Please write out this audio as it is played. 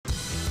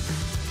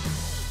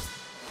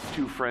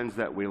two friends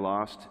that we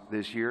lost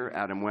this year,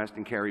 Adam West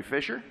and Carrie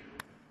Fisher.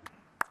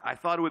 I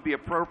thought it would be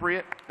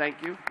appropriate.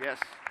 Thank you. Yes.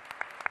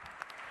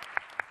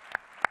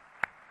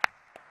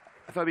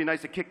 I thought it'd be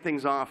nice to kick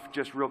things off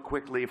just real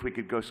quickly if we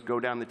could go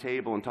down the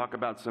table and talk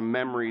about some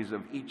memories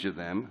of each of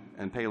them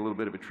and pay a little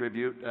bit of a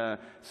tribute.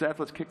 Seth,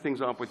 let's kick things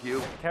off with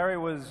you. Carrie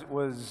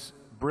was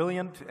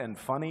brilliant and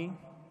funny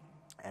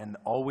and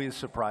always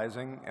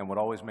surprising and would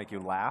always make you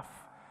laugh.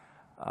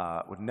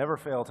 Would never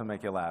fail to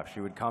make you laugh. She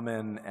would come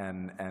in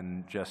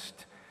and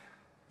just,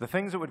 the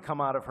things that would come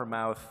out of her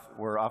mouth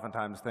were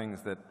oftentimes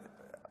things that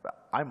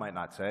I might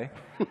not say.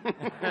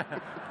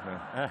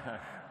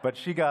 But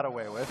she got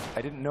away with.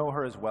 I didn't know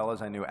her as well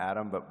as I knew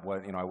Adam, but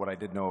what I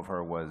did know of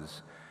her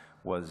was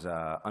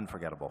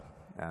unforgettable.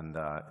 And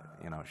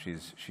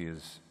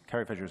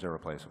Carrie Fisher is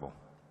irreplaceable.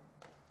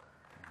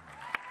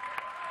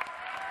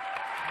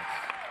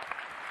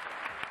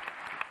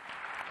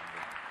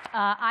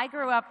 I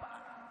grew up.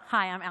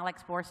 Hi, I'm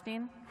Alex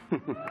Borstein.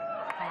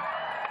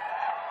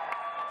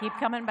 Keep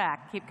coming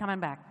back. Keep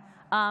coming back.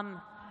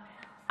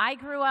 I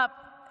grew up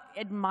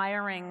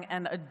admiring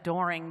and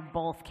adoring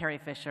both Carrie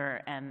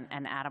Fisher and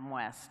Adam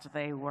West.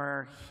 They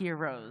were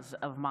heroes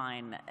of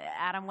mine.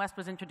 Adam West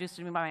was introduced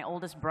to me by my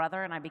oldest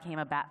brother, and I became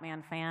a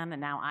Batman fan, and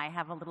now I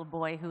have a little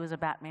boy who is a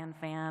Batman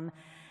fan,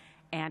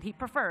 and he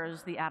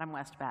prefers the Adam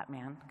West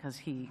Batman because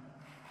he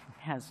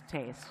has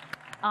taste.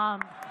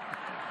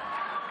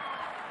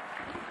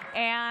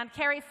 And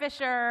Carrie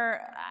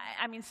Fisher,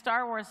 I mean,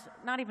 Star Wars,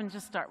 not even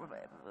just Star Wars,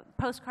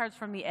 Postcards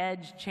from the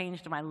Edge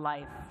changed my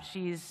life.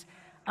 She's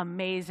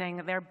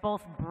amazing. They're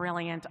both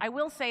brilliant. I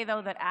will say,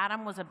 though, that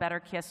Adam was a better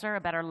kisser, a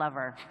better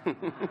lover.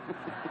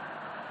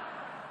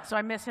 So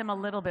I miss him a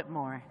little bit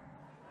more.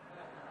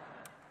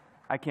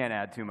 I can't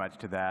add too much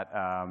to that.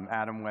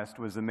 Adam West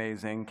was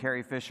amazing.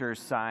 Carrie Fisher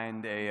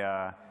signed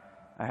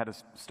I had a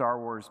Star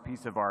Wars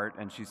piece of art,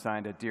 and she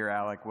signed it, "Dear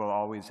Alec, we'll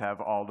always have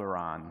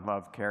Alderaan.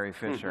 Love, Carrie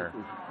Fisher,"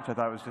 which I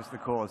thought was just the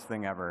coolest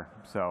thing ever.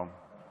 So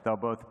they'll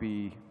both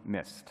be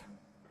missed.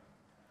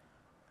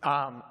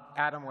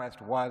 Adam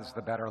West was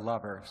the better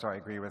lover, so I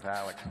agree with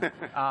Alex.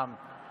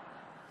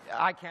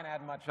 I can't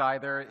add much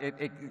either.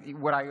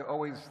 What I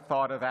always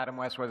thought of Adam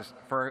West was,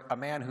 for a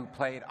man who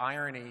played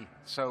irony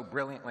so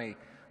brilliantly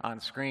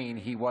on screen,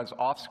 he was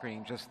off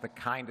screen just the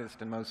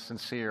kindest and most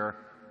sincere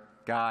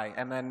guy.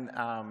 And then,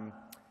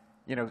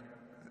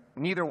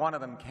 neither one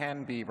of them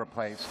can be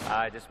replaced.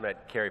 I just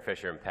met Carrie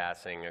Fisher in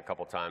passing a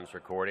couple times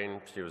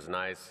recording. She was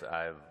nice.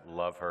 I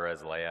love her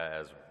as Leia,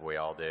 as we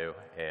all do.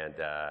 And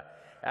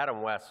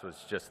Adam West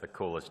was just the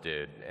coolest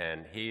dude.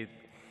 And he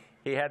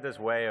had this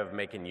way of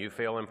making you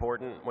feel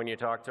important when you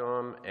talk to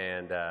him.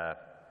 And,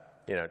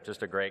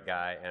 just a great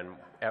guy. And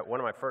at one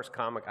of my first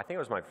I think it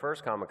was my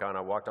first Comic-Con,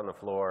 I walked on the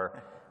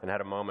floor and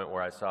had a moment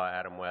where I saw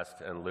Adam West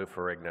and Lou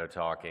Ferrigno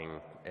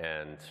talking,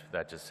 and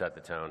that just set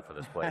the tone for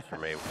this place for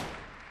me.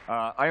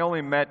 I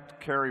only met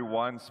Carrie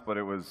once, but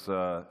it was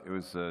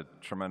a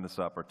tremendous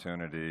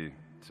opportunity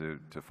to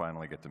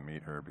finally get to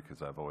meet her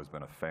because I've always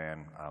been a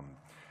fan.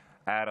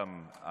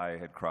 Adam, I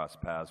had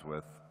crossed paths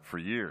with for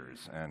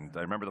years, and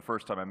I remember the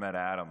first time I met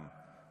Adam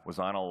was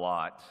on a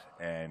lot,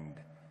 and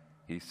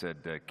he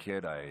said,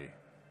 "Kid, I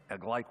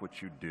like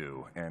what you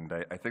do," and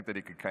I think that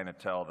he could kind of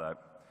tell that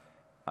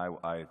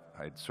I'd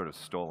sort of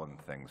stolen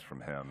things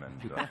from him,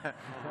 and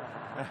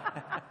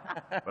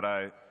but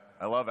I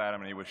love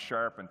Adam, and he was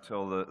sharp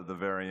until the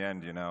very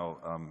end.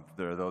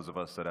 There are those of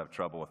us that have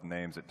trouble with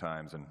names at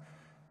times, and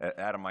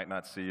Adam might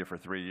not see you for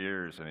 3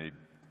 years, and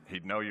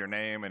he'd know your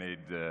name, and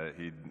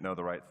he'd know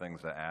the right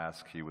things to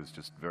ask. He was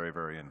just very,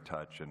 very in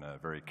touch and a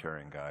very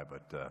caring guy.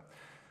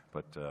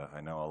 But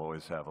I know I'll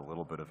always have a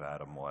little bit of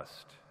Adam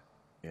West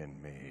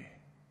in me.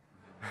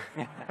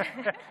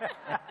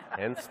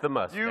 Hence the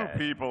mustache. You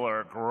people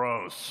are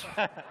gross.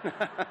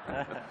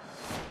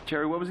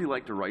 Carrie, what was he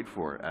like to write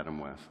for, Adam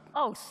West?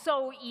 Oh,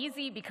 so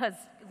easy, because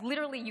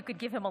literally you could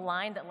give him a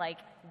line that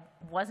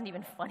wasn't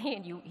even funny,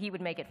 and he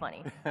would make it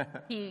funny.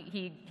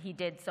 He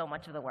did so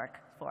much of the work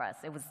for us.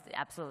 It was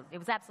absolutely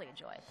a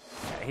joy.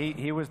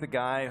 He was the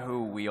guy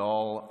who we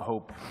all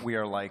hope we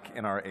are like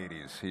in our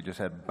 80s. He just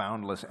had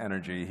boundless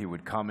energy. He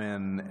would come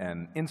in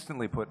and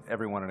instantly put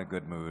everyone in a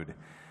good mood.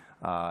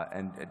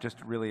 And just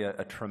really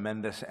a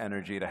tremendous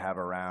energy to have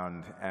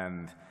around.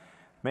 And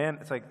man,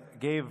 it's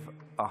like gave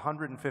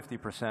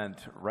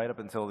 150% right up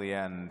until the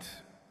end,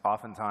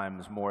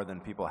 oftentimes more than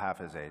people half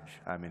his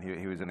age. I mean,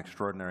 he was an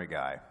extraordinary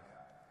guy,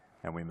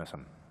 and we miss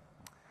him.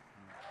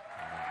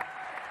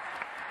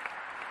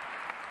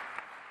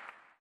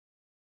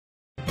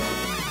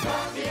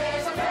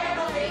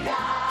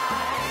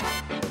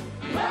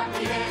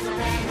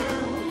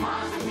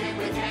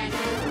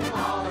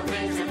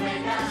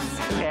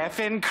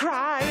 And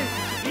cry.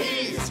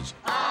 He's